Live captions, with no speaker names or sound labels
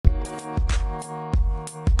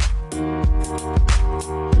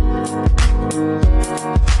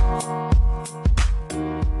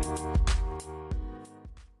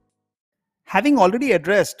Having already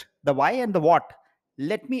addressed the why and the what,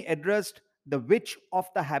 let me address the which of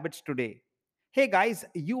the habits today. Hey guys,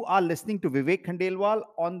 you are listening to Vivek Khandelwal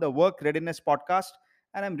on the Work Readiness Podcast,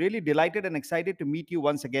 and I'm really delighted and excited to meet you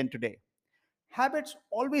once again today. Habits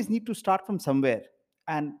always need to start from somewhere.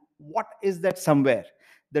 And what is that somewhere?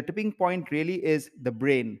 The tipping point really is the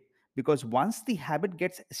brain, because once the habit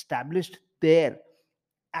gets established there,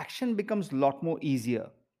 action becomes a lot more easier.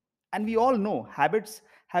 And we all know habits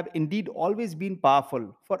have indeed always been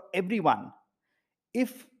powerful for everyone.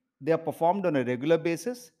 If they are performed on a regular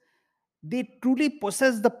basis, they truly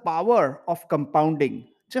possess the power of compounding.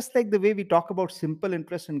 Just like the way we talk about simple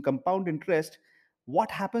interest and compound interest, what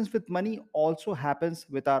happens with money also happens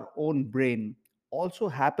with our own brain, also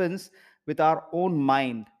happens with our own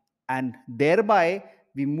mind. And thereby,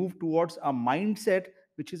 we move towards a mindset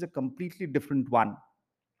which is a completely different one.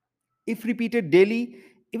 If repeated daily,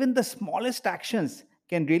 even the smallest actions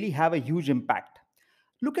can really have a huge impact.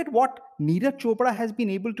 Look at what Neeraj Chopra has been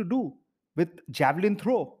able to do with javelin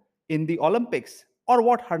throw in the Olympics, or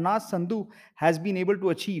what Harnaz Sandhu has been able to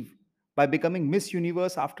achieve by becoming Miss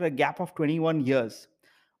Universe after a gap of 21 years.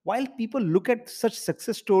 While people look at such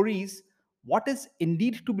success stories, what is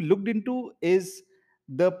indeed to be looked into is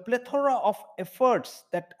the plethora of efforts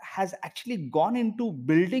that has actually gone into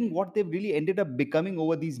building what they've really ended up becoming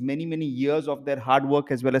over these many years of their hard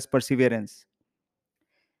work as well as perseverance.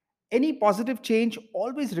 Any positive change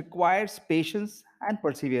always requires patience and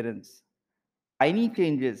perseverance. Tiny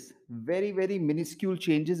changes, very minuscule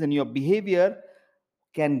changes in your behavior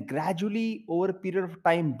can gradually, over a period of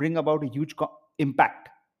time, bring about a huge impact.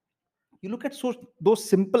 You look at those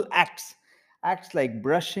simple acts like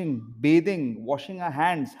brushing, bathing, washing our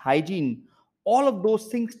hands, hygiene, all of those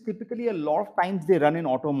things typically a lot of times they run in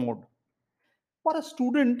auto mode. For a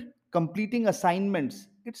student completing assignments,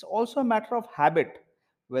 it's also a matter of habit,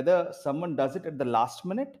 whether someone does it at the last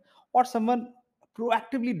minute or someone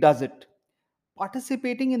proactively does it.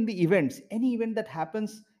 Participating in the events, any event that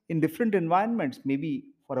happens in different environments, maybe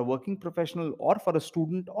for a working professional or for a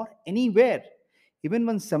student or anywhere, even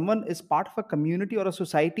when someone is part of a community or a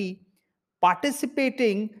society,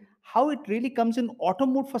 participating, how it really comes in auto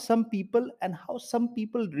mode for some people and how some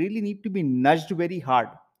people really need to be nudged very hard.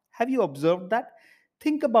 Have you observed that?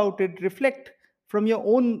 Think about it, reflect from your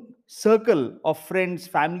own circle of friends,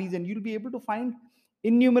 families, and you'll be able to find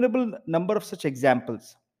innumerable number of such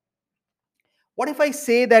examples. What if I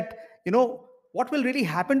say that, what will really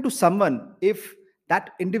happen to someone if that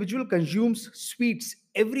individual consumes sweets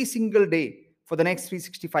every single day for the next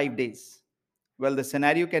 365 days? Well, the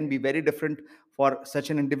scenario can be very different for such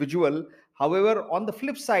an individual. However, on the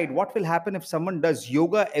flip side, what will happen if someone does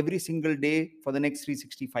yoga every single day for the next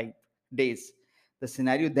 365 days? The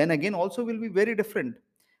scenario then again also will be very different.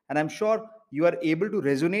 And I'm sure you are able to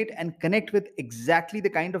resonate and connect with exactly the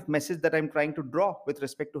kind of message that I'm trying to draw with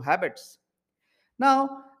respect to habits.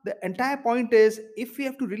 Now, the entire point is, if we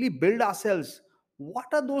have to really build ourselves, what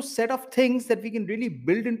are those set of things that we can really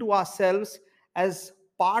build into ourselves as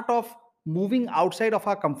part of moving outside of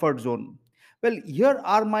our comfort zone? Well, here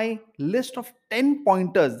are my list of 10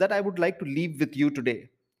 pointers that I would like to leave with you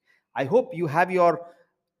today. I hope you have your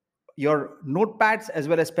notepads as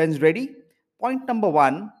well as pens ready. Point number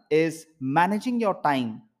 1 is managing your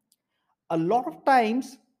time. A lot of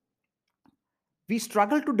times we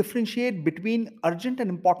struggle to differentiate between urgent and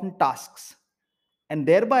important tasks. And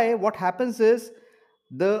thereby, what happens is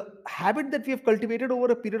the habit that we have cultivated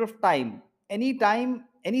over a period of time, anytime,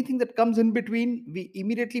 anything that comes in between, we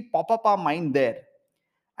immediately pop up our mind there.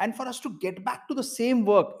 And for us to get back to the same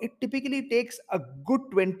work, it typically takes a good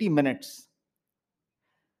 20 minutes.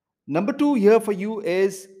 Number two here for you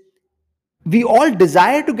is, we all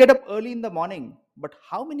desire to get up early in the morning, but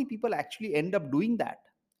how many people actually end up doing that?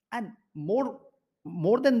 And more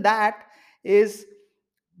than that is,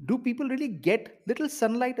 do people really get little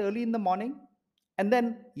sunlight early in the morning? And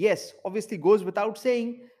then, yes, obviously goes without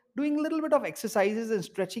saying, doing a little bit of exercises and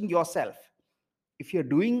stretching yourself. If you're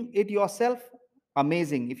doing it yourself,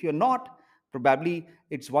 amazing. If you're not, probably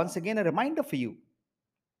it's once again a reminder for you.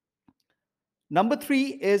 Number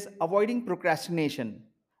three is avoiding procrastination.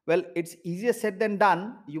 Well, it's easier said than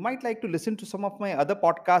done. You might like to listen to some of my other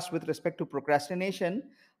podcasts with respect to procrastination.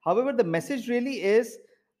 However, the message really is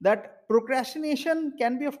that procrastination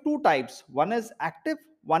can be of two types: one is active,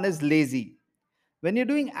 one is lazy. When you're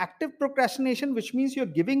doing active procrastination, which means you're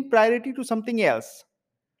giving priority to something else,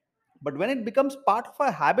 but when it becomes part of a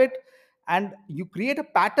habit and you create a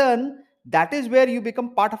pattern, that is where you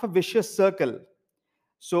become part of a vicious circle.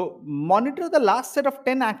 So monitor the last set of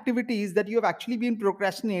 10 activities that you have actually been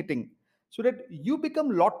procrastinating so that you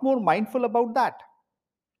become a lot more mindful about that.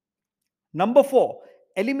 Number four,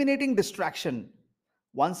 eliminating distraction.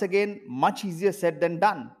 Once again, much easier said than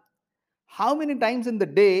done. How many times in the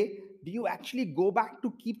day do you actually go back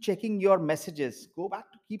to keep checking your messages, go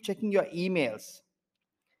back to keep checking your emails?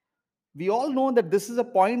 We all know that this is a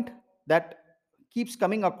point that keeps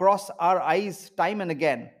coming across our eyes time and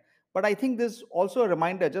again. But I think there's also a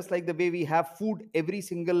reminder, just like the way we have food every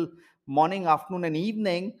single morning, afternoon, and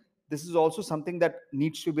evening, this is also something that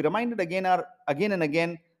needs to be reminded again and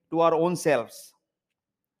again to our own selves.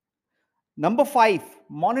 Number five,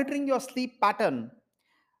 monitoring your sleep pattern.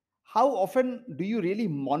 How often do you really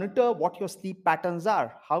monitor what your sleep patterns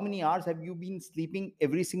are? How many hours have you been sleeping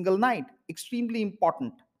every single night? Extremely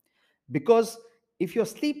important, because if your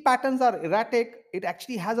sleep patterns are erratic, it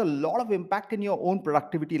actually has a lot of impact in your own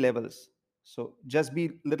productivity levels. So just be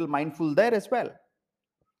a little mindful there as well.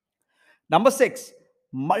 Number six,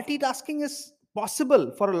 multitasking is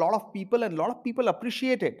possible for a lot of people and a lot of people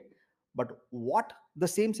appreciate it. But what the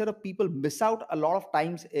same set of people miss out a lot of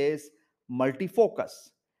times is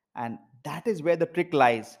multifocus. And that is where the trick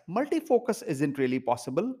lies. Multifocus isn't really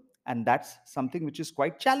possible. And that's something which is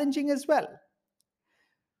quite challenging as well.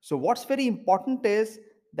 So, what's very important is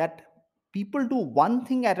that people do one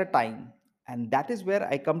thing at a time. And that is where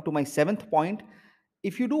I come to my seventh point.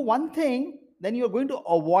 If you do one thing, then you're going to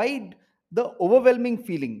avoid the overwhelming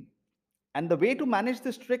feeling. And the way to manage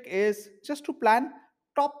this trick is just to plan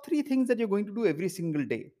top three things that you're going to do every single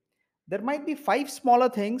day. There might be five smaller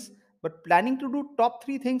things, but planning to do top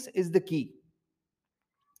three things is the key.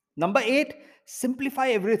 Number eight, simplify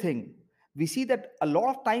everything. We see that a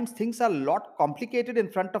lot of times things are a lot complicated in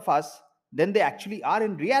front of us than they actually are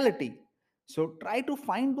in reality. So try to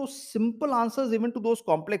find those simple answers even to those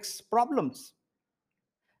complex problems.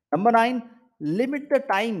 Number nine, limit the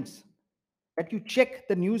times that you check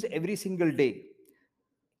the news every single day.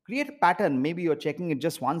 Create a pattern. Maybe you're checking it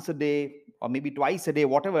just once a day or maybe twice a day,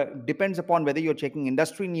 whatever. Depends upon whether you're checking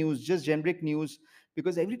industry news, just generic news.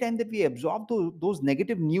 Because every time that we absorb those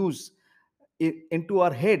negative news into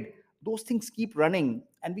our head, those things keep running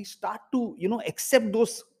and we start to accept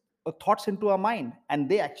those thoughts into our mind, and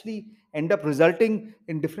they actually end up resulting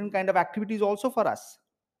in different kind of activities also for us.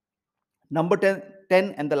 Number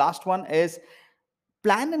 10 and the last one is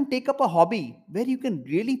plan and take up a hobby where you can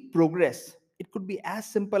really progress. It could be as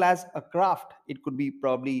simple as a craft, it could be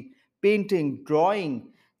probably painting,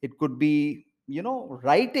 drawing, it could be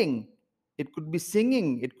writing, it could be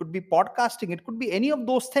singing, it could be podcasting, it could be any of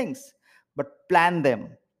those things, but plan them.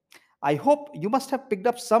 I hope you must have picked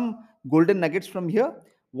up some golden nuggets from here.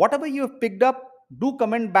 Whatever you have picked up, do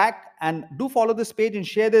comment back and do follow this page and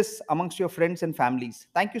share this amongst your friends and families.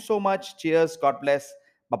 Thank you so much. Cheers. God bless.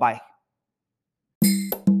 Bye bye.